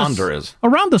 said Ponder is.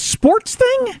 Around the sports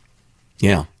thing?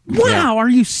 Yeah. Wow, yeah. Are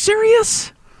you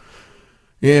serious?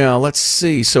 Yeah, let's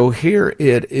see. So here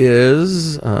it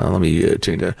is. Let me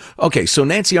change it. Okay, so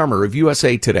Nancy Armour of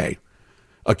USA Today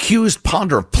accused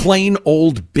Ponder of plain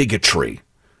old bigotry.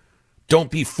 Don't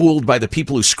be fooled by the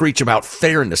people who screech about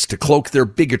fairness to cloak their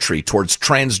bigotry towards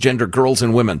transgender girls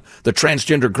and women. The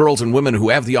transgender girls and women who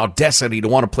have the audacity to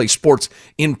want to play sports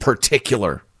in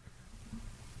particular.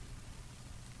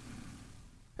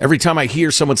 Every time I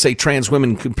hear someone say trans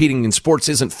women competing in sports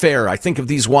isn't fair, I think of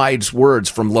these wise words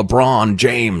from LeBron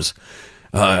James.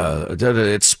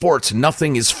 It's sports,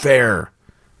 nothing is fair.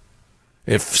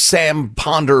 If Sam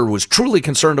Ponder was truly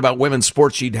concerned about women's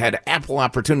sports, she'd had ample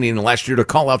opportunity in the last year to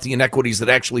call out the inequities that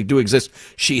actually do exist.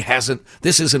 She hasn't.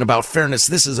 This isn't about fairness.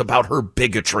 This is about her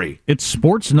bigotry. It's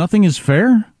sports, nothing is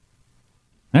fair?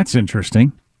 That's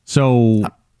interesting. So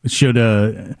should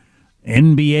a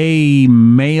NBA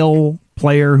male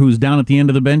player who's down at the end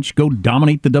of the bench go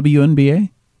dominate the WNBA?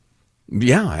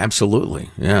 Yeah, absolutely.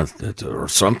 Yeah, or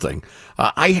something.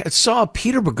 I saw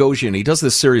Peter Boghossian. He does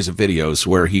this series of videos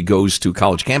where he goes to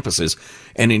college campuses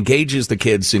and engages the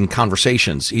kids in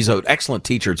conversations. He's an excellent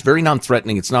teacher. It's very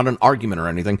non-threatening. It's not an argument or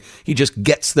anything. He just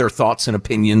gets their thoughts and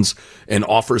opinions and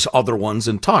offers other ones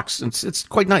and talks. It's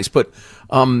quite nice. But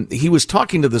he was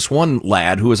talking to this one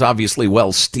lad who is obviously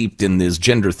well steeped in this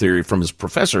gender theory from his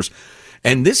professors.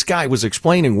 And this guy was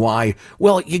explaining why,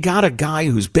 well, you got a guy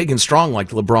who's big and strong like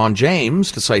LeBron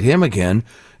James, to cite him again,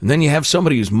 and then you have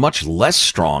somebody who's much less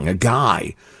strong, a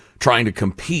guy, trying to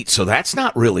compete. So that's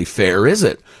not really fair, is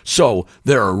it? So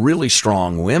there are really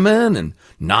strong women and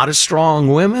not as strong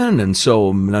women, and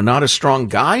so not as strong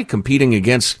guy competing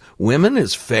against women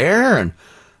is fair. And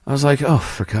I was like, oh,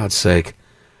 for God's sake.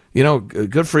 You know,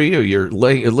 good for you. You're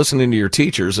listening to your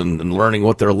teachers and learning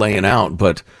what they're laying out,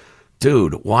 but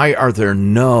dude, why are there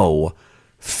no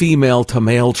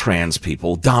female-to-male trans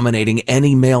people dominating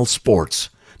any male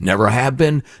sports? Never have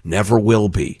been, never will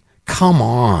be. Come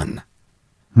on.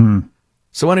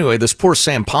 So anyway, this poor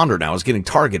Sam Ponder now is getting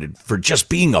targeted for just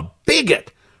being a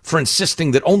bigot, for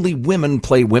insisting that only women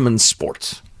play women's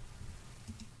sports.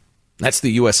 That's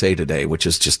the USA Today, which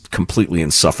is just completely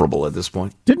insufferable at this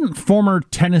point. Didn't former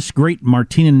tennis great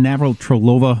Martina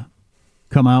Navratilova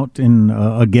come out in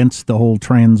against the whole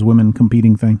trans women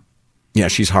competing thing? Yeah,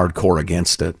 she's hardcore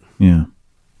against it. Yeah.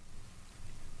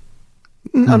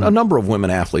 A number of women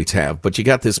athletes have, but you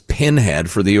got this pinhead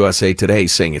for the USA Today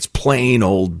saying it's plain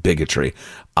old bigotry.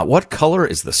 What color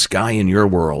is the sky in your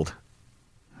world?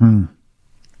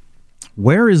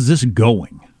 Where is this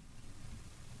going?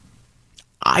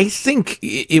 I think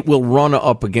it will run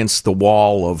up against the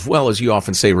wall of, well, as you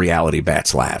often say, reality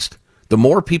bats last. The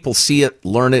more people see it,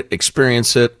 learn it,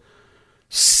 experience it,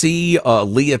 see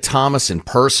Leah Thomas in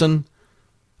person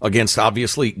against,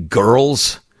 obviously,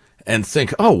 girls, and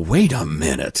think, oh, wait a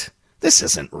minute, this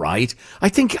isn't right. I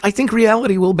think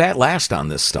reality will bat last on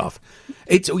this stuff.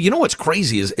 It's, you know what's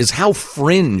crazy is how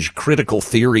fringe critical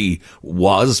theory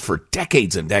was for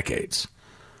decades and decades,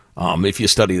 if you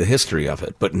study the history of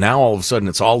it. But now all of a sudden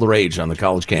it's all the rage on the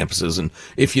college campuses, and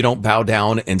if you don't bow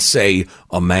down and say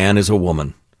a man is a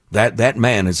woman, that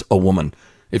man is a woman.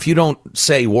 If you don't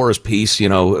say war is peace,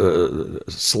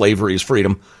 slavery is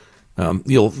freedom,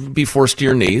 you'll be forced to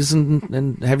your knees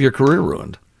and have your career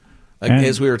ruined.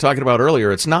 As we were talking about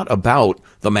earlier, it's not about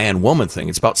the man-woman thing.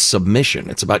 It's about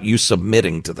submission. It's about you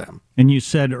submitting to them. And you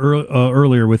said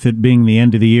earlier, with it being the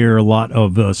end of the year, a lot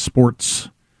of sports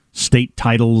state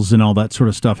titles and all that sort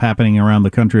of stuff happening around the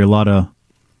country. A lot of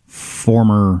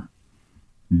former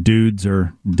dudes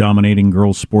are dominating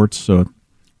girls' sports, so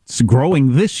it's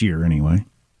growing this year anyway.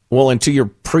 Well, and to your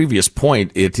previous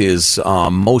point, it is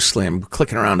mostly, I'm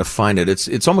clicking around to find it,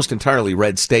 it's almost entirely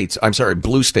blue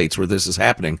states where this is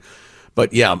happening.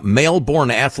 But yeah,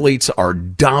 male-born athletes are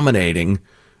dominating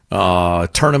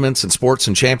tournaments and sports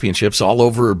and championships all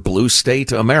over blue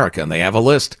state America, and they have a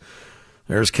list.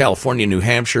 There's California, New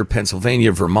Hampshire,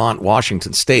 Pennsylvania, Vermont,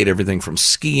 Washington State, everything from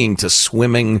skiing to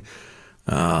swimming.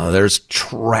 There's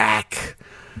track.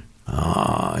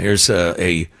 Here's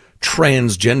a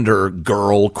transgender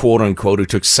girl, quote unquote, who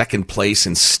took second place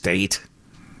in state.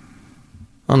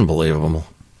 Unbelievable.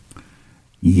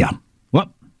 Yeah.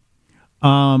 Well,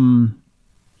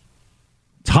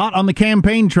 it's hot on the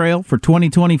campaign trail for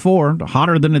 2024,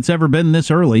 hotter than it's ever been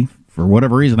this early for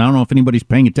whatever reason. I don't know if anybody's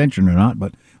paying attention or not,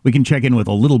 but we can check in with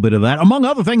a little bit of that, among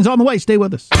other things, on the way. Stay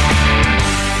with us.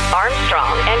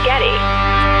 Armstrong and Getty.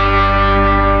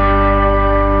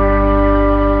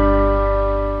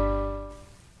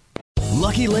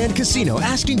 Lucky Land Casino,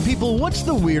 asking people, what's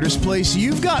the weirdest place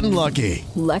you've gotten lucky?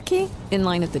 Lucky? In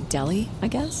line at the deli, I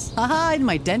guess? Aha, in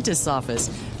my dentist's office.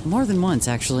 More than once,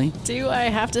 actually. Do I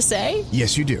have to say?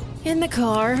 Yes, you do. In the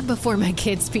car before my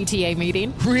kids' PTA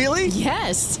meeting. Really?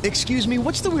 Yes. Excuse me,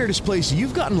 what's the weirdest place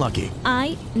you've gotten lucky?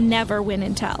 I never win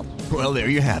and tell. Well, there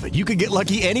you have it. You can get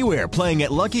lucky anywhere, playing at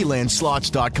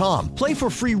LuckyLandSlots.com. Play for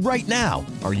free right now.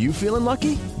 Are you feeling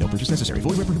lucky? No purchase necessary.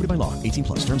 Void where prohibited by law.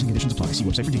 18+. Terms and conditions apply. See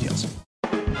website for details.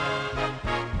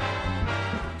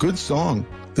 Good song.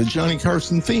 The Johnny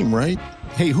Carson theme, right?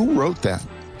 Hey, who wrote that?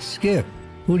 Skip,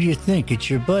 who do you think? It's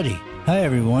your buddy. Hi,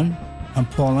 everyone. I'm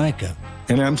Paul Anka.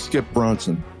 And I'm Skip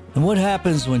Bronson. And what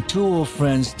happens when two old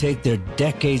friends take their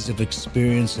decades of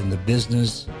experience in the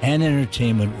business and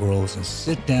entertainment worlds and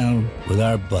sit down with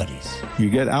our buddies? You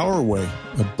get Our Way,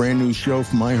 a brand new show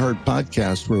from iHeart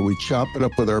Podcast where we chop it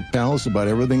up with our pals about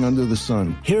everything under the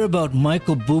sun. Hear about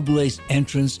Michael Bublé's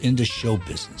entrance into show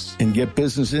business. And get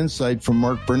business insight from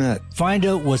Mark Burnett. Find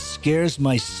out what scares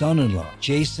my son-in-law,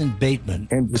 Jason Bateman.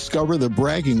 And discover the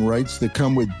bragging rights that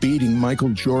come with beating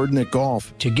Michael Jordan at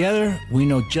golf. Together, we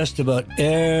know just about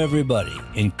everybody,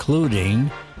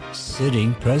 including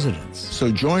sitting presidents.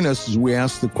 So join us as we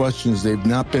ask the questions they've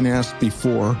not been asked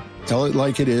before, tell it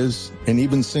like it is, and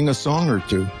even sing a song or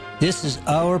two. This is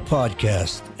our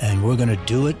podcast, and we're going to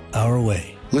do it our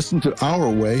way. Listen to Our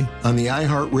Way on the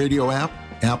iHeartRadio app,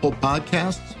 Apple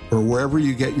Podcasts, or wherever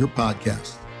you get your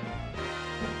podcasts.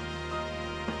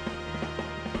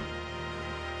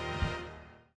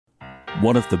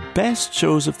 One of the best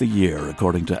shows of the year,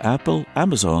 according to Apple,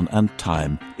 Amazon, and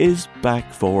Time, is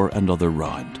back for another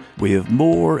round. We have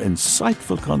more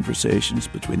insightful conversations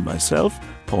between myself,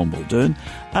 Paul Muldoon,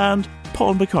 and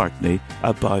Paul McCartney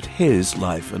about his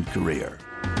life and career.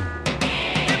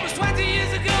 It was 20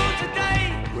 years ago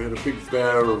today. We had a big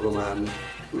bear of a man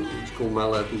who was called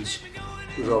Mal Evans,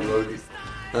 who was our roadie.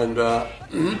 And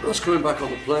I was coming back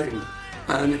on the plane,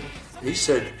 and he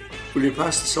said, "Will you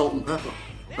pass the salt and pepper?"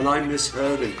 And I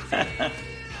misheard him.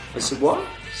 I said, "What?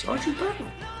 Sergeant Pepper?"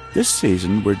 This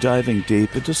season, we're diving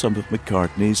deep into some of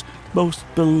McCartney's most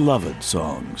beloved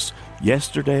songs.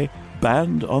 Yesterday,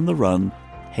 Band on the Run,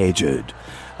 Hey Jude.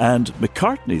 And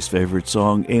McCartney's favourite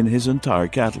song in his entire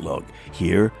catalogue,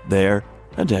 Here, There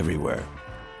and Everywhere.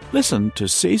 Listen to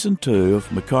Season 2 of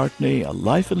McCartney, A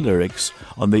Life in Lyrics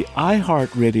on the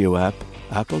iHeartRadio app,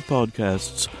 Apple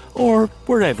Podcasts, or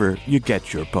wherever you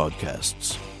get your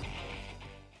podcasts.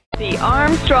 The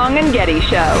Armstrong and Getty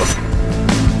Show.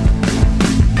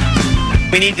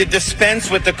 We need to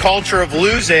dispense with the culture of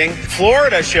losing.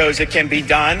 Florida shows it can be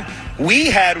done.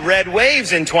 We had red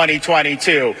waves in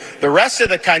 2022. The rest of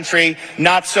the country,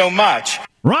 not so much.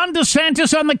 Ron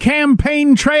DeSantis on the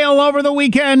campaign trail over the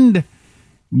weekend,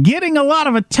 getting a lot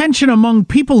of attention among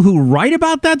people who write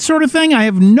about that sort of thing. I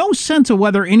have no sense of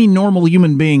whether any normal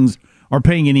human beings are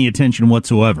paying any attention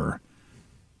whatsoever.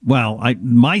 Well,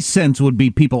 my sense would be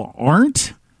people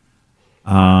aren't.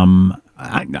 I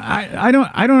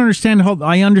don't understand how.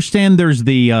 I understand there's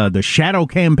the shadow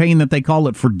campaign that they call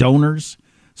it for donors.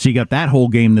 So you got that whole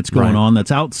game that's going on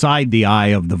that's outside the eye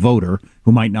of the voter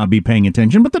who might not be paying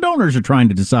attention, but the donors are trying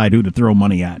to decide who to throw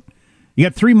money at. You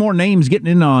got 3 more names getting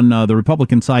in on the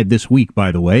Republican side this week,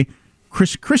 by the way.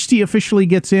 Chris Christie officially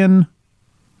gets in.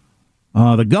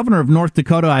 The governor of North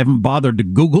Dakota, I haven't bothered to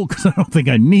Google because I don't think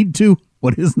I need to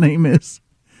what his name is.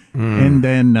 And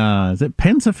then, is it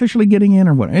Pence officially getting in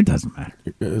or what? It doesn't matter.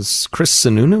 Is Chris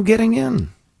Sununu getting in?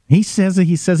 He says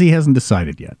he hasn't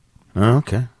decided yet. Oh,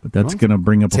 okay. But that's going to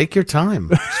bring up... Take your time.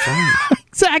 It's fine.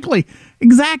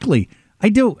 Exactly. I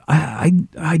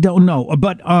don't know.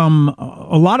 But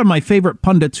a lot of my favorite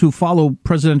pundits who follow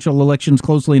presidential elections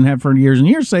closely and have for years and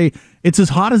years say it's as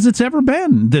hot as it's ever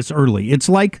been this early. It's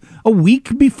like a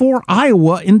week before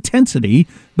Iowa intensity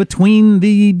between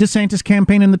the DeSantis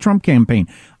campaign and the Trump campaign.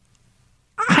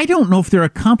 I don't know if they're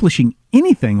accomplishing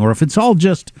anything or if it's all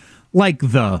just like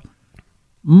the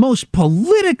most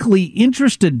politically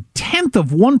interested 10th of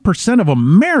 1% of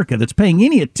America that's paying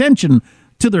any attention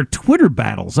to their Twitter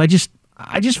battles. I just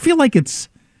feel like it's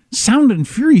sound and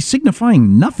fury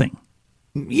signifying nothing.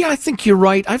 Yeah, I think you're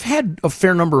right. I've had a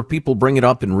fair number of people bring it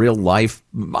up in real life.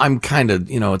 I'm kind of,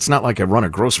 it's not like I run a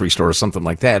grocery store or something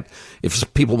like that.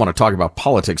 If people want to talk about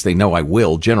politics, they know I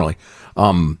will generally.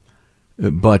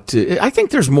 But I think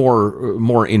there's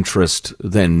more interest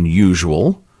than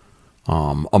usual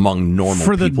among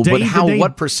normal people. But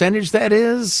what percentage that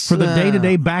is? For the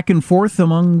day-to-day back and forth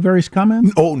among various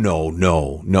comments? Oh,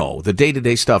 no. The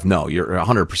day-to-day stuff, no. You're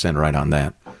 100% right on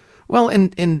that. Well,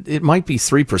 and it might be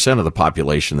 3% of the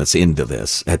population that's into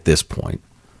this at this point.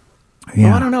 Yeah.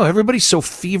 Well, I don't know. Everybody's so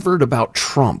fevered about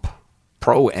Trump,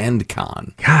 pro and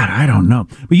con. God, I don't know.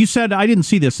 But you said, I didn't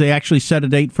see this, they actually set a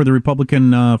date for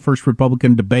the first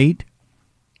Republican debate?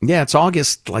 Yeah, it's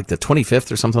August, like the 25th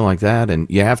or something like that, and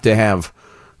you have to have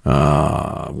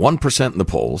 1% in the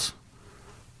polls.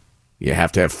 You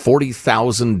have to have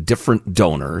 40,000 different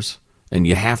donors, and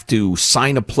you have to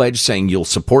sign a pledge saying you'll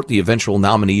support the eventual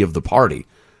nominee of the party,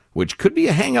 which could be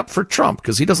a hang-up for Trump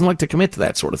because he doesn't like to commit to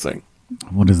that sort of thing.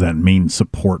 What does that mean,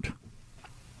 support?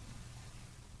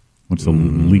 What's the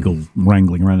legal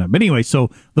wrangling around that? But anyway,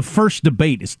 so the first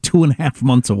debate is 2.5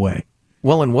 months away.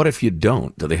 Well, and what if you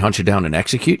don't? Do they hunt you down and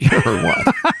execute you or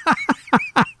what?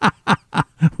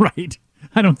 Right.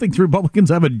 I don't think the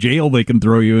Republicans have a jail they can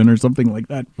throw you in or something like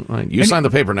that. Right. You signed the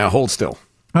paper, now hold still.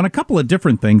 On a couple of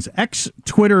different things,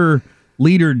 ex-Twitter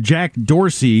leader Jack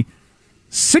Dorsey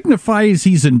signifies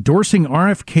he's endorsing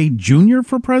RFK Jr.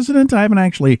 for president. I haven't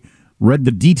actually read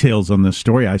the details on this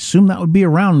story. I assume that would be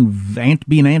around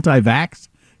being anti-vax,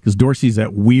 because Dorsey's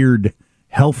that weird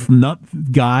health nut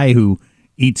guy who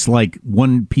eats like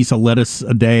one piece of lettuce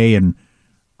a day and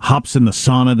hops in the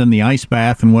sauna, then the ice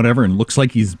bath and whatever, and looks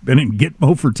like he's been in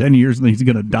Gitmo for 10 years and he's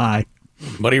going to die.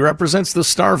 But he represents the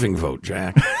starving vote,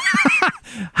 Jack.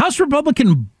 House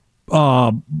Republican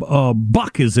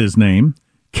Buck is his name,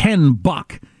 Ken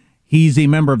Buck. He's a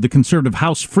member of the conservative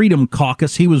House Freedom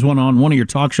Caucus. He was on one of your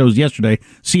talk shows yesterday,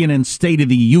 CNN State of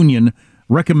the Union,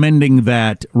 recommending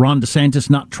that Ron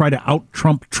DeSantis not try to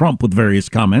out-Trump Trump with various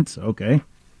comments. Okay.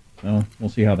 So we'll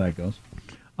see how that goes.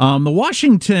 The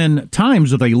Washington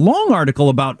Times with a long article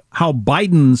about how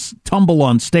Biden's tumble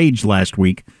on stage last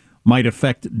week might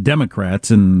affect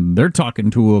Democrats, and they're talking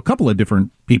to a couple of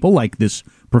different people, like this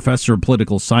professor of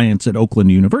political science at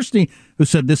Oakland University, who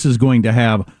said this is going to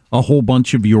have a whole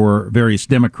bunch of your various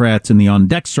Democrats in the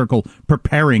on-deck circle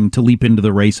preparing to leap into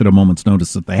the race at a moment's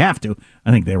notice that they have to.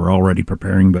 I think they were already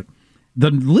preparing, but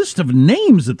the list of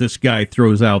names that this guy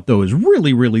throws out, though, is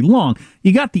really, really long.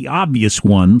 You got the obvious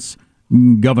ones,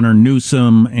 Governor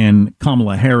Newsom and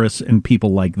Kamala Harris and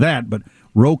people like that, but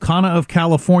Ro Khanna of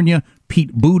California,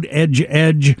 Pete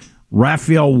Buttigieg,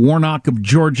 Raphael Warnock of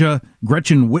Georgia,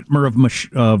 Gretchen Whitmer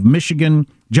of Michigan,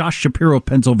 Josh Shapiro of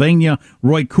Pennsylvania,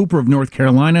 Roy Cooper of North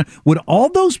Carolina. Would all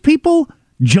those people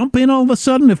jump in all of a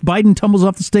sudden if Biden tumbles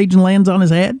off the stage and lands on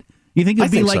his head? You think it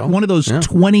would be like one of those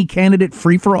 20 candidate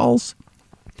free-for-alls?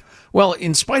 Well,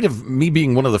 in spite of me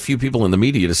being one of the few people in the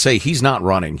media to say he's not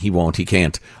running, he won't, he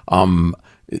can't,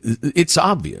 it's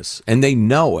obvious, and they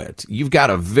know it. You've got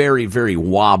a very, very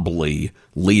wobbly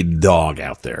lead dog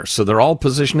out there, so they're all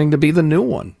positioning to be the new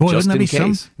one, just in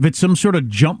case. If it's some sort of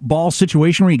jump ball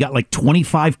situation where you got like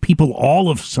 25 people all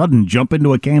of a sudden jump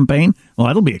into a campaign, well,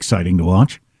 that'll be exciting to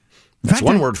watch. That's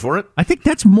one word for it. I think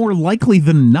that's more likely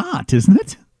than not, isn't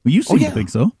it? Well, you seem to think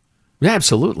so. Yeah,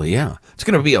 absolutely, yeah. It's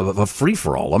going to be a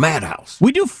free-for-all, a madhouse.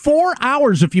 We do 4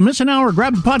 hours. If you miss an hour,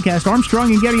 grab the podcast,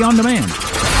 Armstrong and Getty On Demand.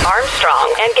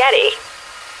 Armstrong and Getty.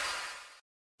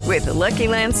 With the Lucky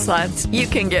Land Slots, you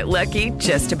can get lucky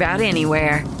just about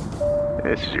anywhere.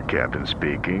 This is your captain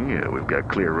speaking. We've got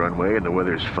clear runway and the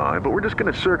weather's fine, but we're just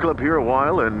going to circle up here a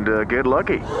while and get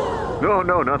lucky.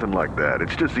 No, nothing like that.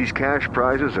 It's just these cash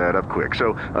prizes add up quick.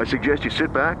 So I suggest you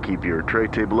sit back, keep your tray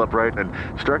table upright, and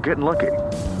start getting lucky.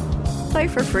 Play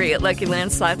for free at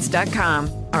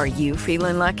LuckyLandSlots.com. Are you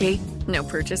feeling lucky? No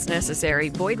purchase necessary.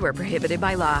 Void where prohibited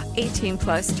by law. 18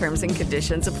 plus terms and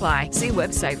conditions apply. See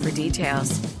website for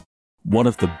details. One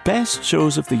of the best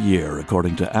shows of the year,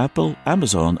 according to Apple,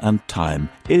 Amazon, and Time,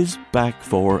 is back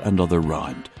for another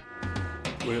round.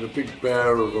 We had a big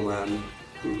bear of a man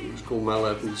who was called Mal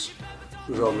Evans,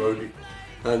 who was our roadie.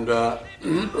 And I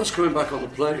was coming back on the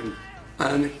plane,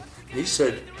 and he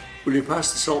said, "Will you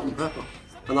pass the salt and pepper?"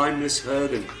 And I misheard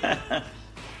him.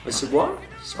 I said, "What?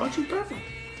 Sergeant Pepper?"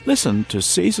 Listen to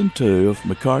Season 2 of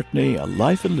McCartney, A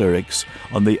Life in Lyrics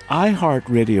on the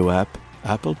iHeartRadio app,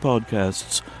 Apple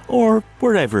Podcasts, or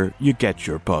wherever you get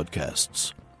your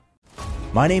podcasts.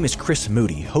 My name is Chris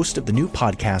Moody, host of the new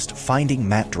podcast Finding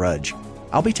Matt Drudge.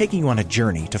 I'll be taking you on a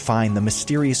journey to find the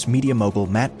mysterious media mogul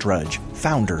Matt Drudge,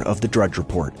 founder of The Drudge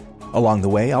Report. Along the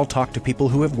way, I'll talk to people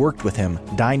who have worked with him,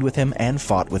 dined with him, and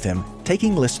fought with him,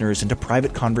 taking listeners into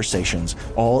private conversations,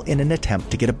 all in an attempt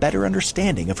to get a better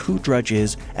understanding of who Drudge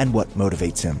is and what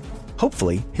motivates him.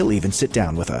 Hopefully, he'll even sit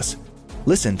down with us.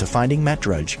 Listen to Finding Matt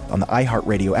Drudge on the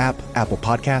iHeartRadio app, Apple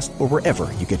Podcast, or wherever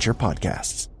you get your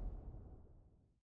podcasts.